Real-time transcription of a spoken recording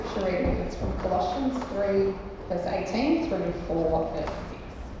scripture reading is from Colossians 3, verse 18 through to 4, verse 6.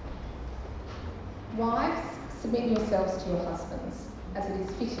 Wives, submit yourselves to your husbands, as it is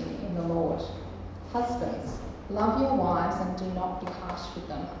fitting in the Lord. Husbands, love your wives and do not be harsh with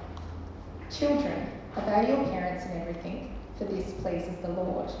them. Children, obey your parents in everything, for this pleases the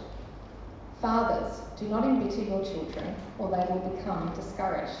Lord. Fathers, do not embitter your children, or they will become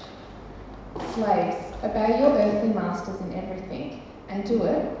discouraged. Slaves, obey your earthly masters in everything, and do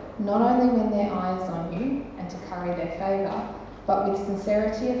it not only when their eye is on you and to curry their favour, but with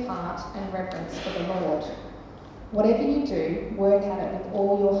sincerity of heart and reverence for the Lord. Whatever you do, work at it with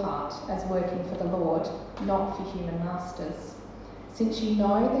all your heart, as working for the Lord, not for human masters. Since you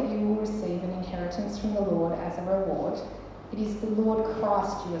know that you will receive an inheritance from the Lord as a reward, it is the Lord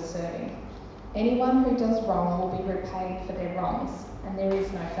Christ you are serving. Anyone who does wrong will be repaid for their wrongs, and there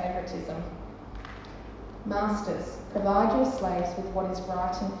is no favouritism. Masters, provide your slaves with what is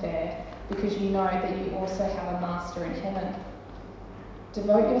right and fair, because you know that you also have a master in heaven.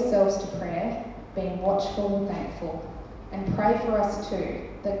 Devote yourselves to prayer, being watchful and thankful, and pray for us too,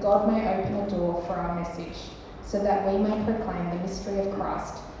 that God may open a door for our message, so that we may proclaim the mystery of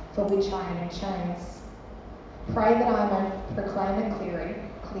Christ, for which I am in chains. Pray that I may proclaim it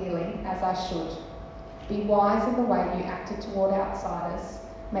clearly, as I should. Be wise in the way you acted toward outsiders.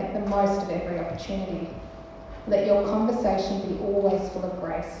 Make the most of every opportunity. Let your conversation be always full of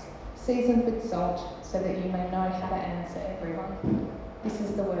grace, seasoned with salt, so that you may know how to answer everyone. This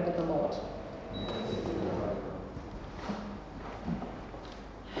is the word of the Lord.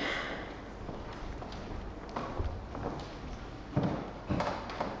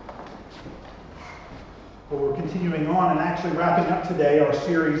 Well, we're continuing on and actually wrapping up today our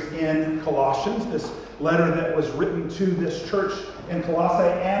series in Colossians, this letter that was written to this church in Colossae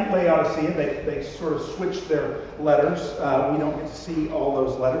and Laodicea. They sort of switched their letters. We don't get to see all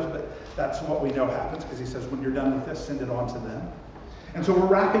those letters, but that's what we know happens, because he says, when you're done with this, send it on to them. And so we're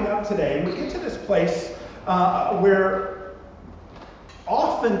wrapping up today, and we get to this place where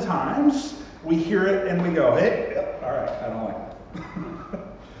oftentimes we hear it and we go, hey, yep, all right, I don't like that.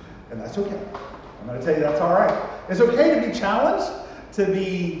 And that's okay. I'm going to tell you that's all right. It's okay to be challenged, to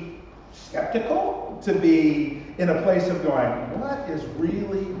be skeptical, to be in a place of going, what is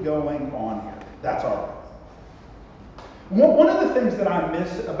really going on here? That's all right. One of the things that I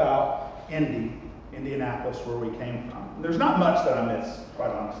miss about Indianapolis, where we came from, there's not much that I miss,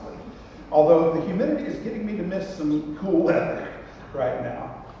 quite honestly. Although the humidity is getting me to miss some cool weather right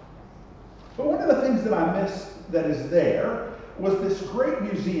now. But one of the things that I miss that is there was this great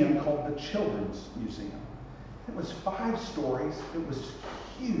museum called the Children's Museum. It was 5 stories. It was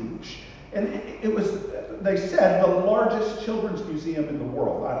huge. And it was, they said, the largest children's museum in the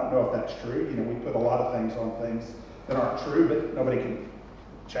world. I don't know if that's true. You know, we put a lot of things on things that aren't true, but nobody can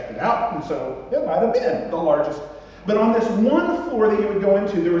check it out. And so it might have been the largest. But on this one floor that you would go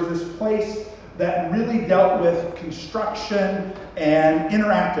into, there was this place that really dealt with construction and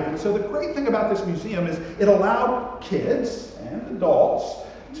interactive. And so the great thing about this museum is it allowed kids and adults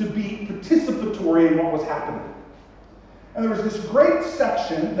to be participatory in what was happening. And there was this great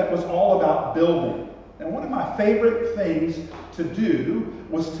section that was all about building. And one of my favorite things to do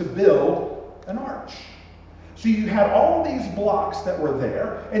was to build an arch. So you had all these blocks that were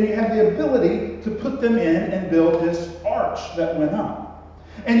there, and you had the ability to put them in and build this arch that went up.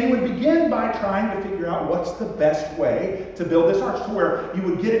 And you would begin by trying to figure out what's the best way to build this arch, to where you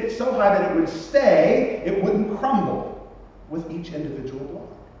would get it so high that it would stay, it wouldn't crumble with each individual block.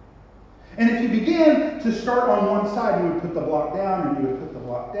 And if you begin to start on one side, you would put the block down, and you would put the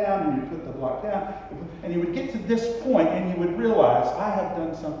block down, and you would put the block down, and you would get to this point, and you would realize, I have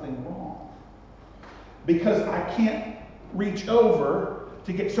done something wrong. Because I can't reach over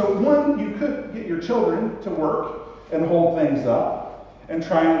to get... So one, you could get your children to work and hold things up and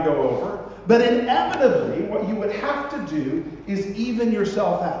try and go over. But inevitably, what you would have to do is even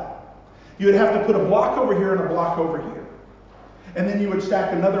yourself out. You would have to put a block over here and a block over here. And then you would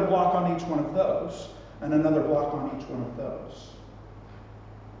stack another block on each one of those, and another block on each one of those.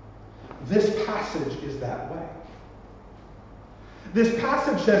 This passage is that way. This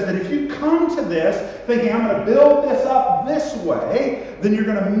passage says that if you come to this thinking, I'm going to build this up this way, then you're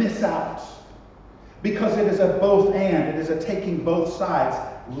going to miss out. Because it is a both and. It is a taking both sides,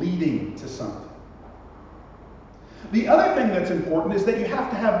 leading to something. The other thing that's important is that you have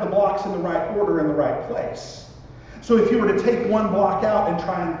to have the blocks in the right order in the right place. So if you were to take one block out and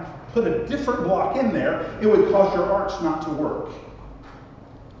try and put a different block in there, it would cause your arch not to work.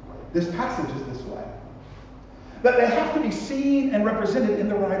 This passage is this way. That they have to be seen and represented in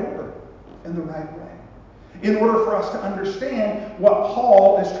the right order, in the right way. in order for us to understand what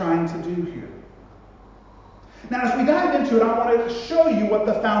Paul is trying to do here. Now, as we dive into it, I want to show you what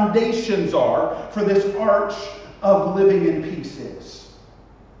the foundations are for this arch of living in peace is.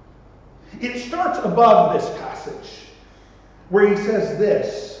 It starts above this passage, where he says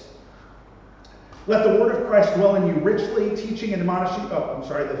this: let the word of Christ dwell in you richly, teaching and admonishing.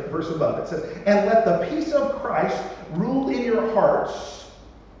 The verse above it says, and let the peace of Christ rule in your hearts,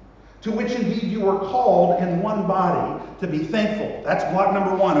 to which indeed you were called in one body, to be thankful. That's block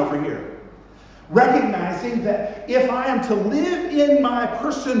number 1 over here. Recognizing that if I am to live in my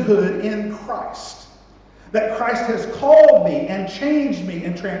personhood in Christ, that Christ has called me and changed me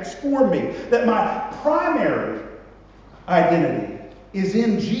and transformed me, that my primary identity is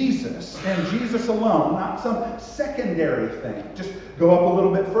in Jesus and Jesus alone, not some secondary thing. Just go up a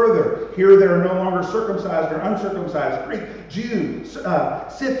little bit further. Here there are no longer circumcised or uncircumcised, Greek, Jew,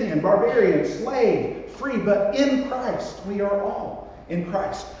 Scythian, barbarian, slave, free, but in Christ we are all in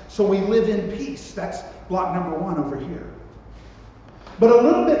Christ. So we live in peace. That's block number 1 over here. But a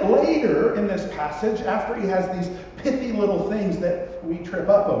little bit later in this passage, after he has these pithy little things that we trip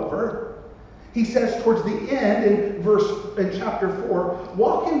up over, he says towards the end in chapter 4,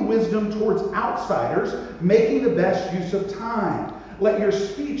 walk in wisdom towards outsiders, making the best use of time. Let your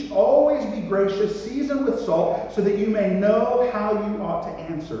speech always be gracious, seasoned with salt, so that you may know how you ought to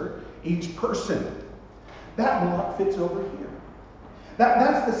answer each person. That block fits over here.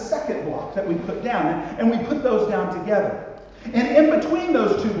 That's the second block that we put down, and we put those down together. And in between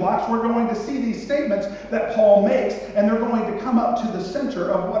those 2 blocks, we're going to see these statements that Paul makes, and they're going to come up to the center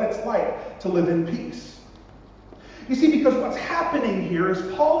of what it's like to live in peace. You see, because what's happening here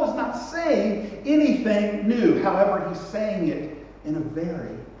is Paul is not saying anything new. However, he's saying it in a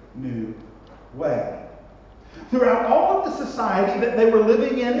very new way. Throughout all of the society that they were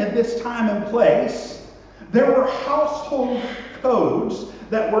living in at this time and place, there were household codes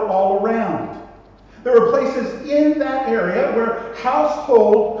that were all around. There were places in that area where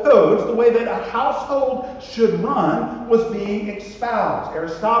household codes, the way that a household should run, was being espoused.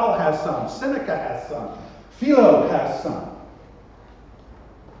 Aristotle has some, Seneca has some, Philo has some.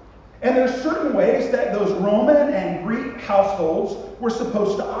 And there's certain ways that those Roman and Greek households were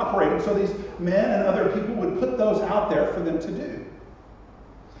supposed to operate. And so these men and other people would put those out there for them to do.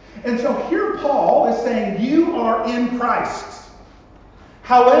 And so here Paul is saying, you are in Christ.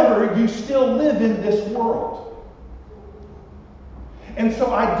 However, you still live in this world. And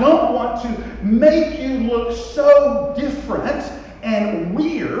so I don't want to make you look so different and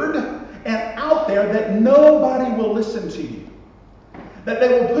weird and out there that nobody will listen to you. That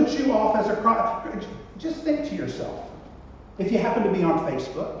they will put you off as a crime. Just think to yourself, if you happen to be on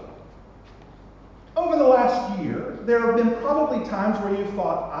Facebook, over the last year, there have been probably times where you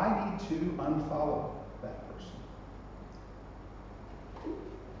thought, I need to unfollow that person.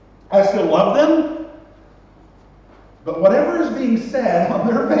 I still love them, but whatever is being said on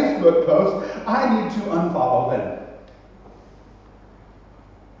their Facebook post, I need to unfollow them.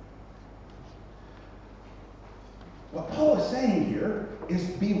 What Paul is saying here is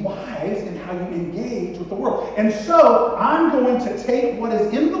be wise in how you engage with the world. And so I'm going to take what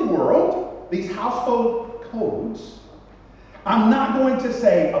is in the world, these household codes. I'm not going to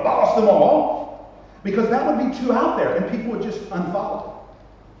say abolish them all, because that would be too out there and people would just unfollow.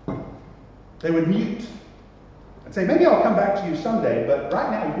 They would mute and say, maybe I'll come back to you someday, but right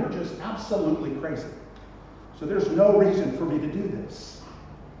now you're just absolutely crazy. So there's no reason for me to do this.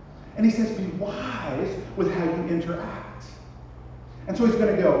 And he says, be wise with how you interact. And so he's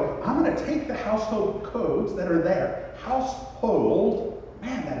going to go, I'm going to take the household codes that are there. Household,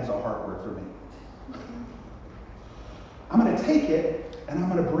 man, that is a hard word for me. I'm going to take it and I'm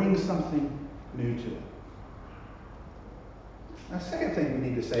going to bring something new to it. Now, the second thing we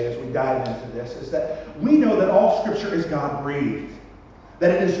need to say as we dive into this is that we know that all Scripture is God-breathed.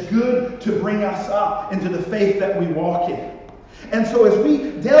 That it is good to bring us up into the faith that we walk in. And so as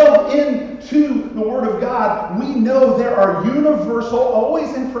we delve into the Word of God, we know there are universal,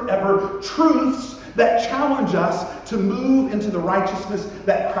 always and forever truths that challenge us to move into the righteousness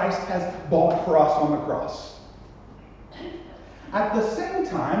that Christ has bought for us on the cross. At the same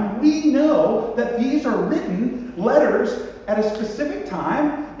time, we know that these are written letters at a specific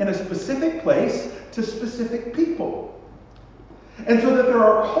time, in a specific place, to specific people. And so that there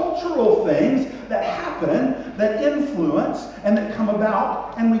are cultural things that happen, that influence, and that come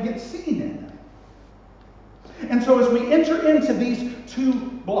about, and we get seen in them. And so as we enter into these 2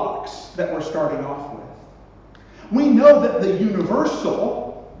 blocks that we're starting off with, we know that the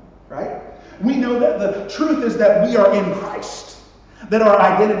universal, right? We know that the truth is that we are in Christ, that our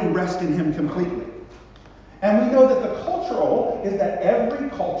identity rests in Him completely. And we know that the cultural is that every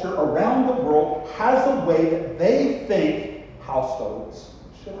culture around the world has a way that they think households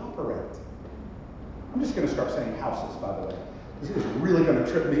should operate. I'm just going to start saying houses, by the way, because it is really going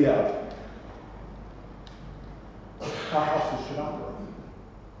to trip me up. How houses should operate.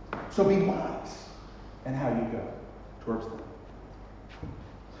 So be wise in how you go towards them.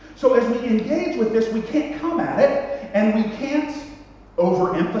 So as we engage with this, we can't come at it, and we can't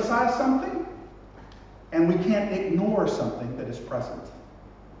overemphasize something, and we can't ignore something that is present.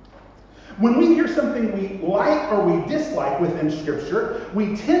 When we hear something we like or we dislike within Scripture,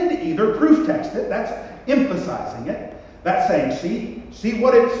 we tend to either proof text it, that's emphasizing it, that's saying, see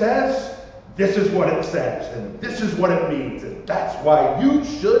what it says? This is what it says, and this is what it means, and that's why you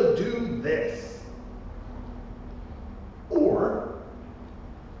should do this. Or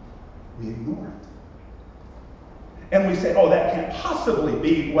we ignore it. And we say, oh, that can't possibly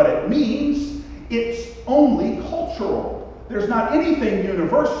be what it means. It's only cultural. There's not anything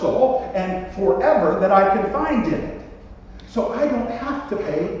universal and forever that I can find in it. So I don't have to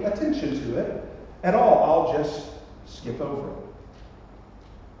pay attention to it at all. I'll just skip over it.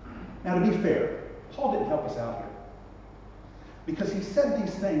 Now, to be fair, Paul didn't help us out here, because he said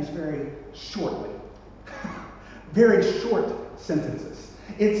these things very shortly, very short sentences.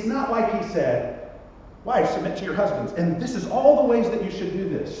 It's not like he said, wives, submit to your husbands, and this is all the ways that you should do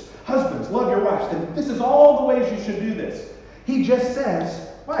this. Husbands, love your wives, and this is all the ways you should do this. He just says,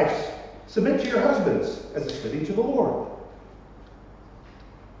 wives, submit to your husbands as is fitting to the Lord.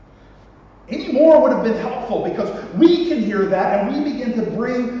 Any more would have been helpful, because we can hear that and we begin to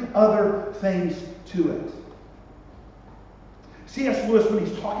bring other things to it. C.S. Lewis, when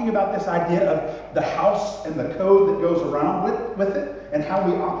he's talking about this idea of the house and the code that goes around with it and how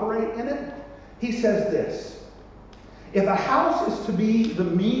we operate in it, he says this: if a house is to be the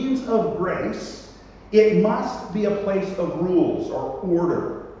means of grace, it must be a place of rules or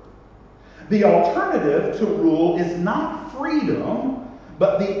order. The alternative to rule is not freedom,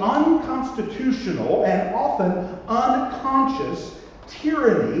 but the unconstitutional and often unconscious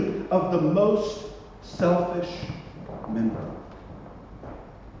tyranny of the most selfish member.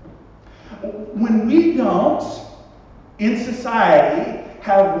 When we don't, in society,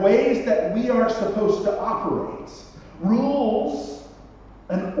 have ways that we are supposed to operate, rules,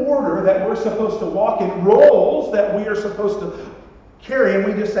 an order that we're supposed to walk in, roles that we are supposed to carry, and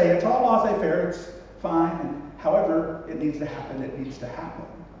we just say, it's all laissez-faire, it's fine, and however it needs to happen, it needs to happen.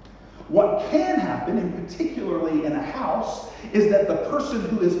 What can happen, and particularly in a house, is that the person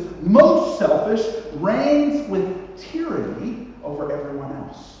who is most selfish reigns with tyranny over everyone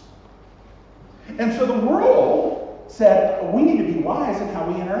else. And so the world said, we need to be wise in how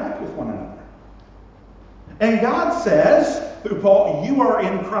we interact with one another. And God says, through Paul, you are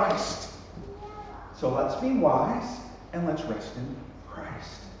in Christ. So let's be wise and let's rest in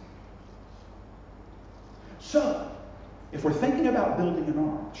Christ. So, if we're thinking about building an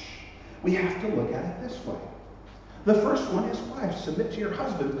arch, we have to look at it this way. The first one is, wives, submit to your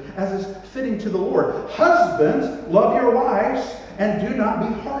husbands as is fitting to the Lord. Husbands, love your wives and do not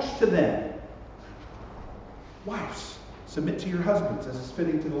be harsh to them. Wives, submit to your husbands as is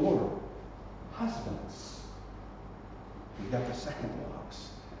fitting to the Lord. Husbands, you've got the second box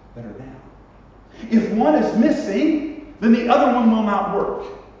that are down. If one is missing, then the other one will not work.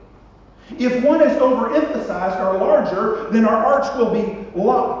 If one is overemphasized or larger, then our arch will be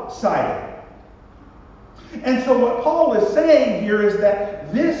lopsided. And so what Paul is saying here is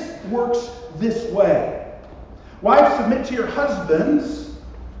that this works this way. Wives, submit to your husbands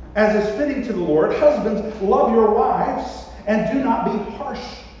as is fitting to the Lord. Husbands, love your wives and do not be harsh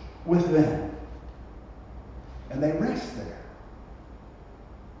with them. And they rest there.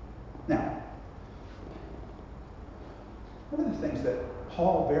 Now, one of the things that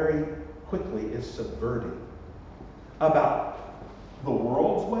Paul very quickly is subverting about the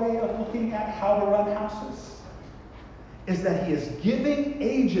world's way of looking at how to run houses is that he is giving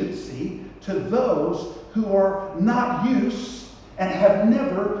agency to those who are not used and have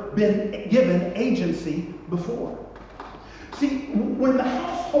never been given agency before. See, when the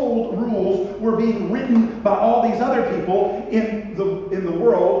household rules were being written by all these other people in the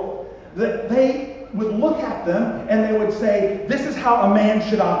world, that they would look at them and they would say, this is how a man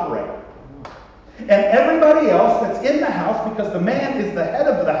should operate. And everybody else that's in the house, because the man is the head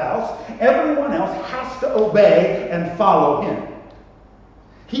of the house, everyone else has to obey and follow him.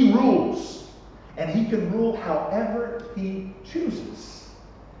 He rules, and he can rule however he chooses,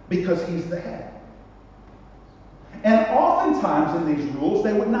 because he's the head. And oftentimes in these rules,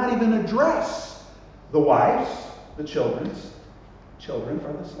 they would not even address the wives, the children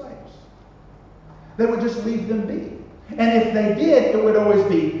are the slaves. They would just leave them be. And if they did, it would always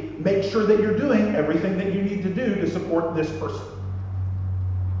be, make sure that you're doing everything that you need to do to support this person.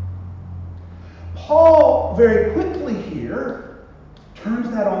 Paul very quickly here turns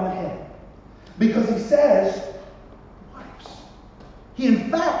that on the head. Because he says, wives. He in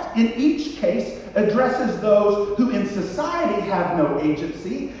fact, in each case, addresses those who in society have no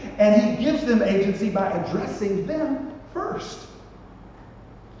agency, and he gives them agency by addressing them first.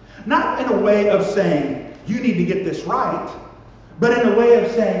 Not in a way of saying, you need to get this right, but in a way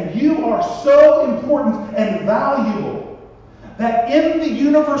of saying, you are so important and valuable that in the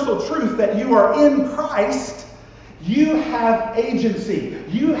universal truth that you are in Christ, you have agency.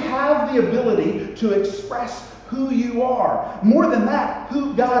 You have the ability to express who you are. More than that,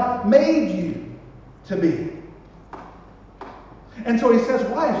 who God made you to be. And so he says,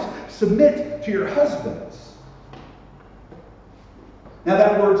 wives, submit to your husbands. Now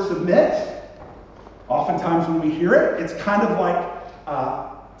that word submit, oftentimes when we hear it, it's kind of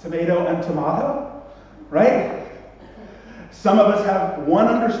like tomato and tomato, right? Some of us have one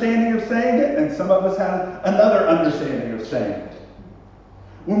understanding of saying it, and some of us have another understanding of saying it.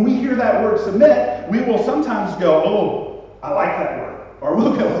 When we hear that word submit, we will sometimes go, oh, I like that word. Or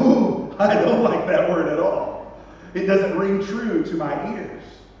we'll go, ooh, I don't like that word at all. It doesn't ring true to my ears.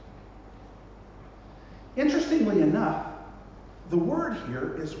 Interestingly enough, the word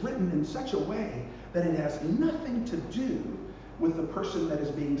here is written in such a way that it has nothing to do with the person that is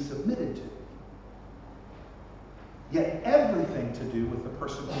being submitted to. Yet everything to do with the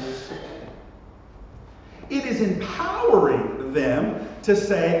person who is submitting. It is empowering them to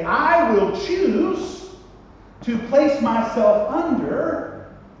say, I will choose to place myself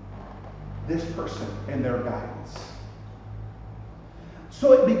under this person and their guidance.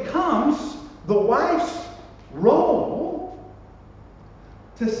 So it becomes the wife's role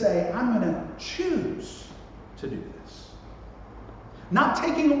to say, I'm going to choose to do this. Not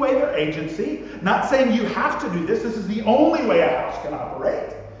taking away their agency, not saying you have to do this, this is the only way a house can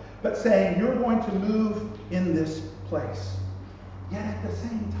operate, but saying you're going to move in this place. Yet at the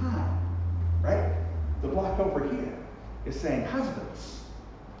same time, right, the block over here is saying, husbands,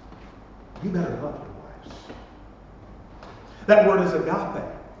 you better love your wives. That word is agape.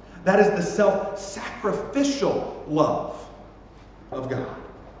 That is the self-sacrificial love of God.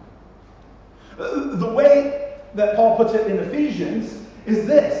 The way that Paul puts it in Ephesians is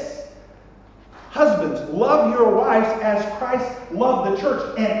this. Husbands, love your wives as Christ loved the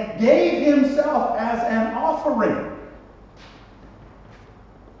church and gave himself as an offering.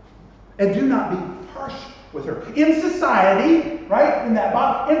 And do not be harsh with her. In society, right, in that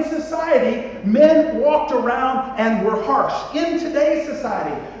box, in society, men walked around and were harsh. In today's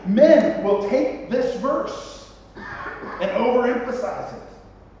society, men will take this verse and overemphasize it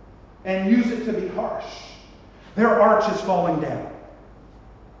and use it to be harsh. Their arch is falling down.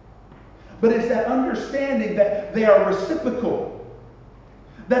 But it's that understanding that they are reciprocal.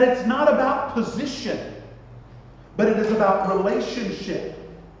 That it's not about position, but it is about relationship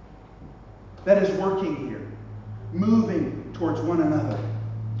that is working here, moving towards one another.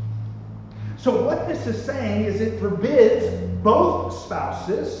 So what this is saying is it forbids both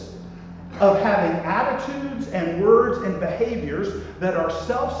spouses of having attitudes and words and behaviors that are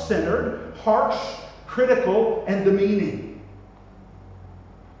self-centered, harsh, critical, and demeaning.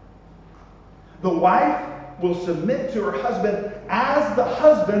 The wife will submit to her husband as the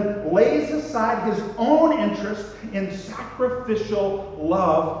husband lays aside his own interest in sacrificial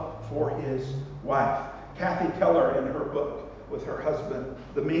love for his wife. Kathy Keller, in her book with her husband,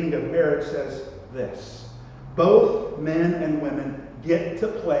 The Meaning of Marriage, says this: both men and women get to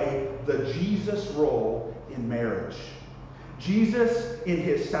play the Jesus role in marriage. Jesus in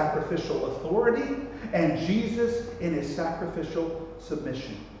his sacrificial authority and Jesus in his sacrificial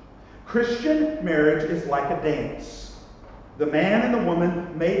submission. Christian marriage is like a dance. The man and the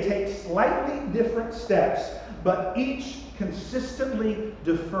woman may take slightly different steps, but each consistently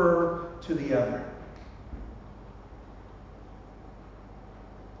defer to the other.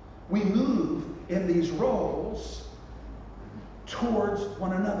 We move in these roles towards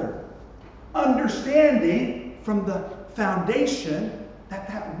one another, understanding from the foundation that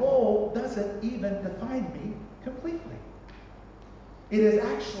that role doesn't even define me completely. It is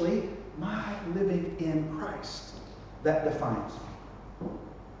actually my living in Christ that defines me.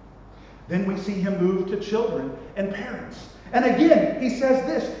 Then we see him move to children and parents. And again, he says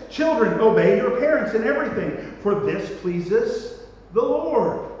this: children, obey your parents in everything, for this pleases the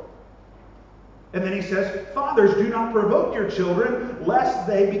Lord. And then he says, fathers, do not provoke your children, lest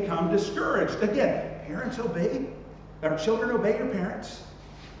they become discouraged. Again, parents obey, or children obey your parents.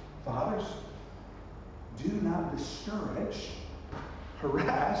 Fathers, do not discourage,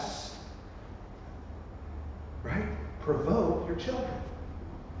 harass, right? Provoke your children.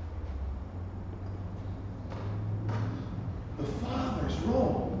 The father's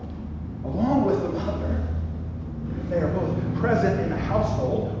role, along with the mother, they are both present in a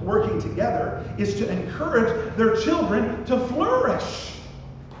household, working together, is to encourage their children to flourish.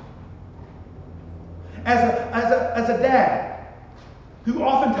 As a dad who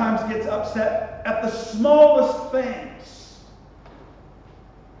oftentimes gets upset at the smallest things,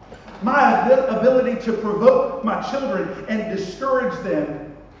 my ability to provoke my children and discourage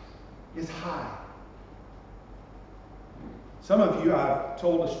them is high. Some of you, I've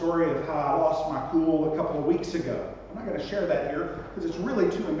told a story of how I lost my cool a couple of weeks ago. I'm not going to share that here because it's really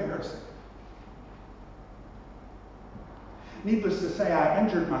too embarrassing. Needless to say, I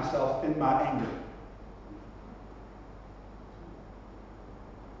injured myself in my anger.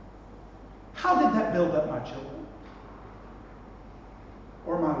 How did that build up my children?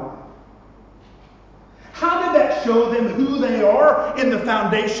 Or my wife? How did that show them who they are in the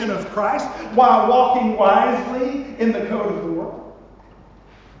foundation of Christ while walking wisely in the code of the world?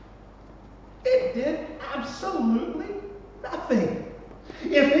 It did absolutely nothing.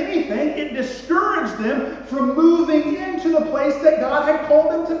 If anything, it discouraged them from moving into the place that God had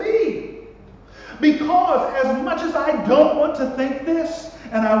called them to be. Because as much as I don't want to think this,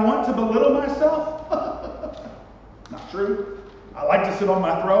 and I want to belittle myself, not true. I like to sit on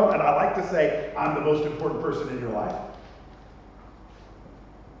my throne, and I like to say, I'm the most important person in your life.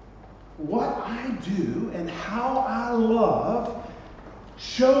 What I do and how I love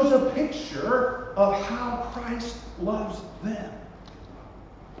shows a picture of how Christ loves them.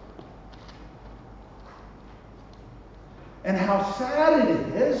 And how sad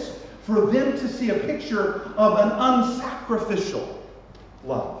it is for them to see a picture of an unsacrificial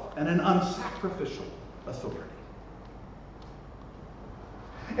love and an unsacrificial authority.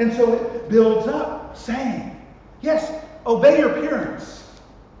 And so it builds up saying, yes, obey your parents.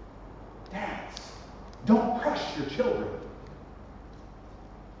 Dads, don't crush your children.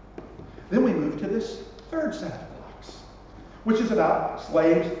 Then we move to this third set of blocks, which is about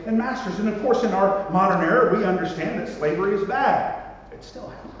slaves and masters. And of course, in our modern era, we understand that slavery is bad. It still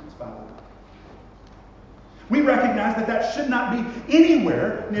happens, by the way. We recognize that that should not be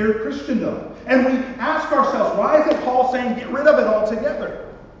anywhere near Christendom. And we ask ourselves, why is it Paul saying get rid of it altogether?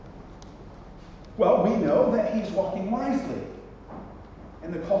 Well, we know that he's walking wisely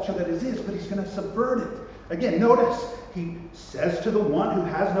in the culture that it is, but he's going to subvert it. Again, notice, he says to the one who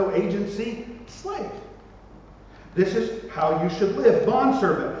has no agency, slave. This is how you should live.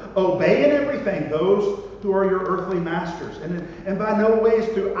 Bondservant, obey in everything those who are your earthly masters. And by no ways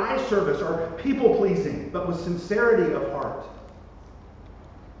through eye service or people-pleasing, but with sincerity of heart.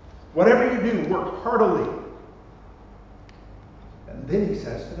 Whatever you do, work heartily. And then he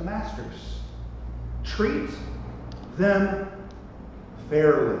says to the masters, treat them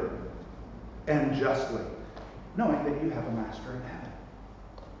fairly and justly, knowing that you have a master in heaven.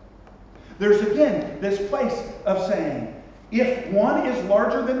 There's again this place of saying, if one is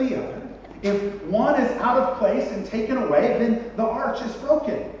larger than the other, if one is out of place and taken away, then the arch is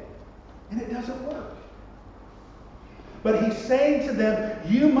broken. And it doesn't work. But he's saying to them,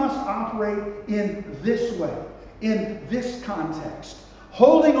 you must operate in this way, in this context,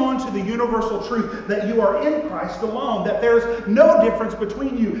 holding on to the universal truth that you are in Christ alone, that there's no difference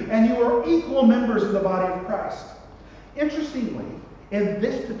between you, and you are equal members of the body of Christ. Interestingly, in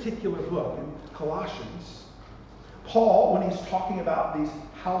this particular book, in Colossians, Paul, when he's talking about these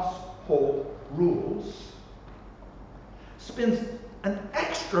household rules, spends an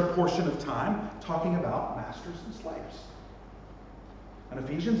extra portion of time talking about masters and slaves. In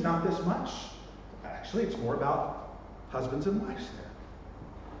Ephesians, not this much. Actually, it's more about husbands and wives there.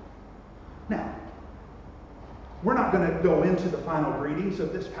 Now, we're not going to go into the final readings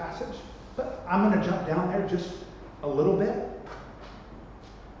of this passage, but I'm going to jump down there just a little bit.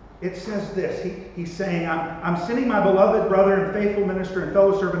 It says this. He's saying, I'm sending my beloved brother and faithful minister and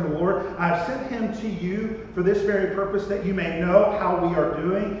fellow servant of the Lord. I've sent him to you for this very purpose, that you may know how we are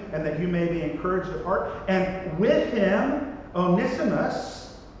doing and that you may be encouraged of heart. And with him,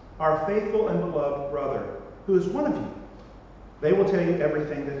 Onesimus, our faithful and beloved brother, who is one of you. They will tell you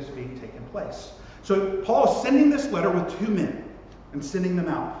everything that is being taken place. So Paul is sending this letter with two men and sending them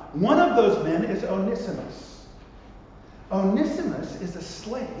out. One of those men is Onesimus. Onesimus is a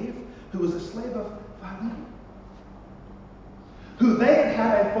slave who was a slave of Philemon, who they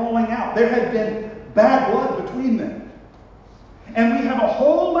had a falling out. There had been bad blood between them. And we have a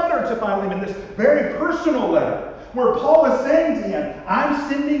whole letter to Philemon, this very personal letter, where Paul is saying to him, I'm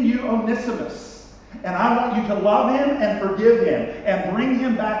sending you Onesimus. And I want you to love him and forgive him and bring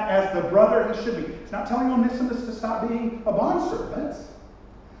him back as the brother he should be. He's not telling Onesimus to stop being a bondservant.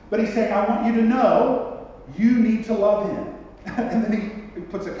 But he's saying, I want you to know you need to love him. And then he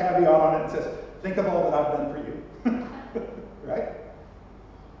puts a caveat on it and says, think of all that I've done for you. Right?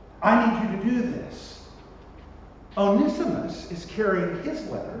 I need you to do this. Onesimus is carrying his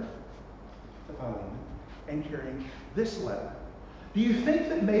letter to Philemon and carrying this letter. Do you think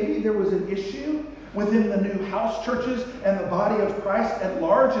that maybe there was an issue within the new house churches and the body of Christ at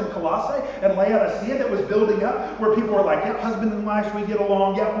large in Colossae and Laodicea that was building up, where people were like, yeah, husband and wives, we get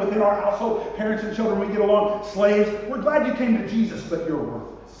along. Yeah, within our household, parents and children, we get along. Slaves, we're glad you came to Jesus, but you're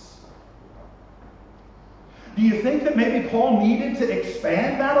worthless. Do you think that maybe Paul needed to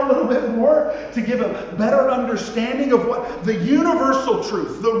expand that a little bit more to give a better understanding of what the universal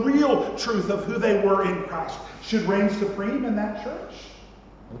truth, the real truth of who they were in Christ should reign supreme in that church?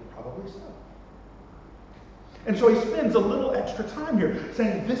 Well, probably so. And so he spends a little extra time here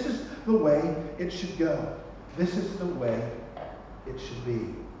saying this is the way it should go. This is the way it should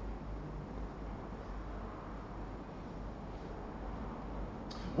be.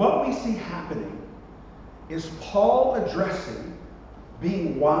 What we see happening is Paul addressing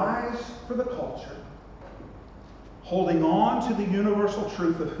being wise for the culture, holding on to the universal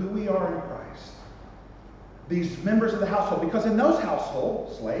truth of who we are in Christ. These members of the household, because in those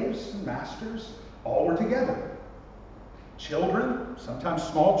households, slaves and masters all were together. Children, sometimes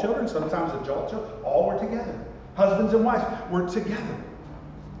small children, sometimes adult children, all were together. Husbands and wives were together.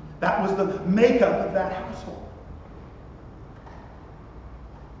 That was the makeup of that household.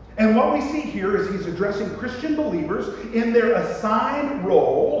 And what we see here is he's addressing Christian believers in their assigned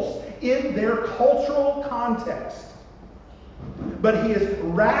roles in their cultural context. But he is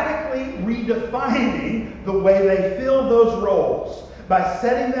radically redefining the way they fill those roles by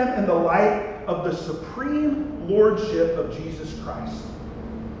setting them in the light of the supreme lordship of Jesus Christ.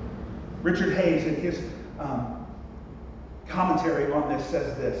 Richard Hayes, in his commentary on this,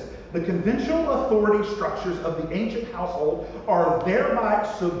 says this: the conventional authority structures of the ancient household are thereby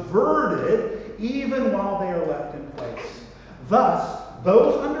subverted even while they are left in place. Thus,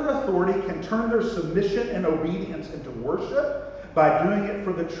 those under authority can turn their submission and obedience into worship by doing it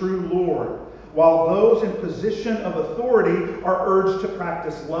for the true Lord, while those in position of authority are urged to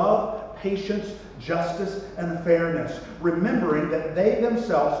practice love, patience, justice, and fairness, remembering that they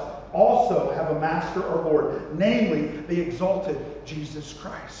themselves also have a master or Lord, namely the exalted Jesus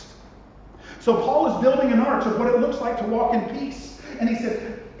Christ. So Paul is building an arch of what it looks like to walk in peace. And he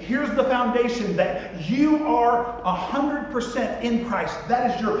says, here's the foundation, that you are 100% in Christ.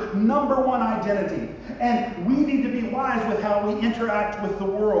 That is your number one identity. And we need to be wise with how we interact with the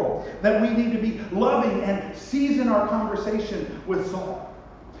world. That we need to be loving and season our conversation with soul.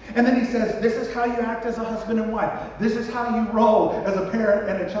 And then he says, this is how you act as a husband and wife. This is how you roll as a parent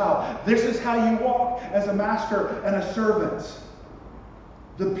and a child. This is how you walk as a master and a servant.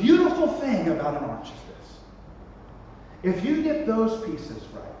 The beautiful thing about an arch is this: if you get those pieces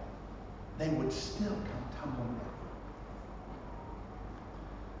right, they would still come tumbling down.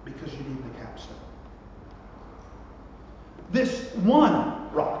 Because you need the capstone. This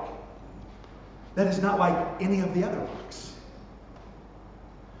one rock that is not like any of the other rocks.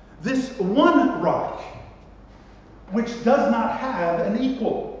 This one rock which does not have an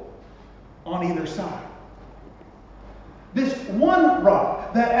equal on either side. This one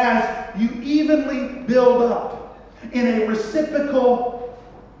rock that as you evenly build up in a reciprocal,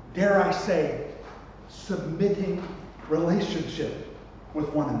 dare I say, submitting relationship with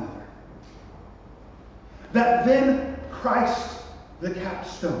one another, that then Christ, the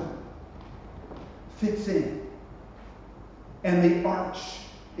capstone, fits in, and the arch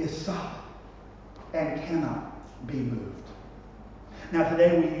is solid and cannot be moved. Now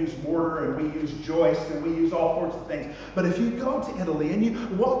today we use mortar and we use joist and we use all sorts of things. But if you go to Italy and you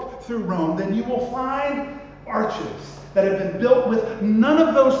walk through Rome, then you will find arches that have been built with none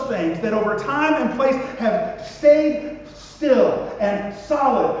of those things, that over time and place have stayed still and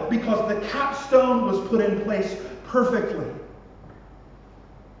solid because the capstone was put in place perfectly.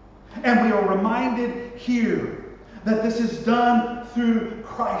 And we are reminded here that this is done through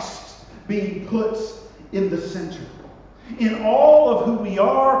Christ being put in the center. In all of who we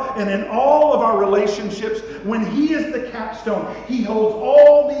are and in all of our relationships, when He is the capstone, He holds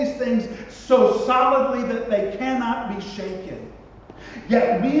all these things so solidly that they cannot be shaken.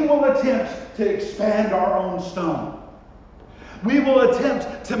 Yet we will attempt to expand our own stone. We will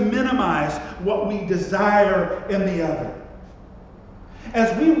attempt to minimize what we desire in the other.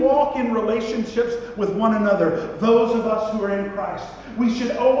 As we walk in relationships with one another, those of us who are in Christ, we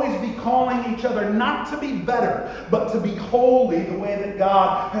should always be calling each other not to be better, but to be holy the way that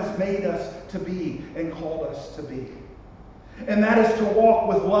God has made us to be and called us to be. And that is to walk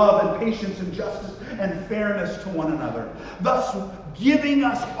with love and patience and justice and fairness to one another, thus giving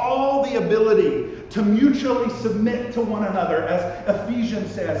us all the ability to mutually submit to one another, as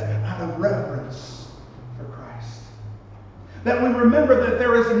Ephesians says, out of reverence for Christ. That we remember that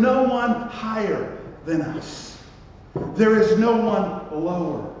there is no one higher than us. There is no one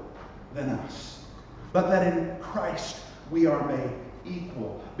lower than us. But that in Christ we are made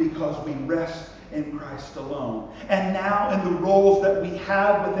equal because we rest in Christ alone. And now in the roles that we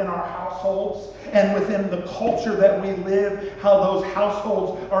have within our households and within the culture that we live, how those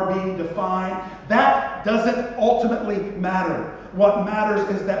households are being defined, that doesn't ultimately matter. What matters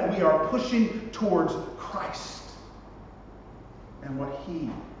is that we are pushing towards Christ and what He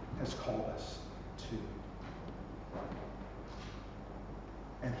has called us to.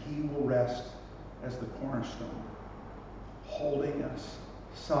 And He will rest as the cornerstone, holding us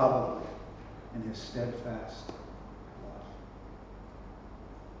solidly in His steadfast love.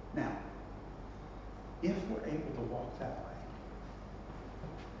 Now, if we're able to walk that way,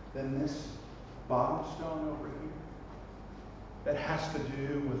 then this bottom stone over here, that has to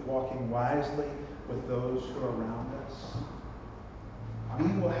do with walking wisely with those who are around us,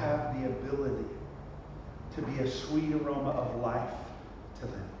 we will have the ability to be a sweet aroma of life to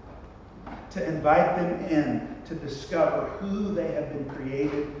them, to invite them in to discover who they have been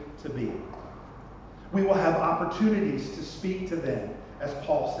created to be. We will have opportunities to speak to them, as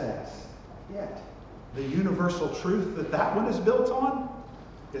Paul says. Yet, the universal truth that one is built on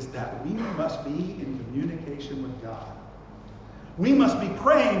is that we must be in communication with God. We must be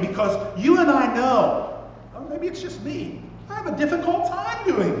praying because you and I know, or maybe it's just me, I have a difficult time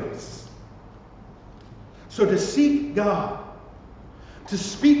doing this. So to seek God, to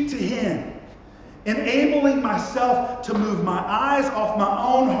speak to Him, enabling myself to move my eyes off my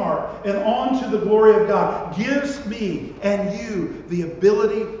own heart and onto the glory of God, gives me and you the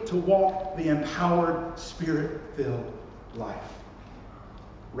ability to walk the empowered, Spirit-filled life,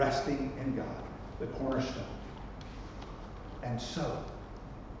 resting in God, the cornerstone. And so,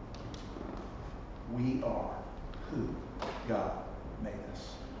 we are who God made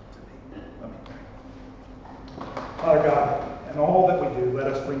us to be. Let me pray. Father God, in all that we do, let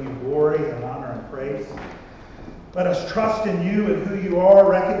us bring you glory and honor and praise. Let us trust in you and who you are,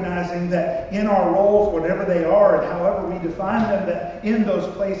 recognizing that in our roles, whatever they are and however we define them, that in those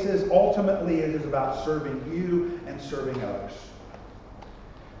places, ultimately it is about serving you and serving others.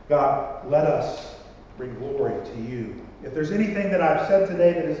 God, let us bring glory to you. If there's anything that I've said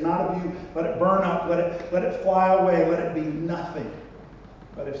today that is not of you, let it burn up, let it fly away, let it be nothing.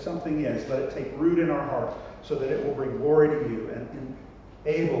 But if something is, let it take root in our heart so that it will bring glory to you and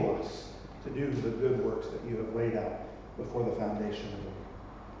enable us to do the good works that you have laid out before the foundation of the world.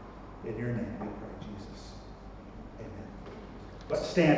 In your name we pray, Jesus. Amen. Let's stand.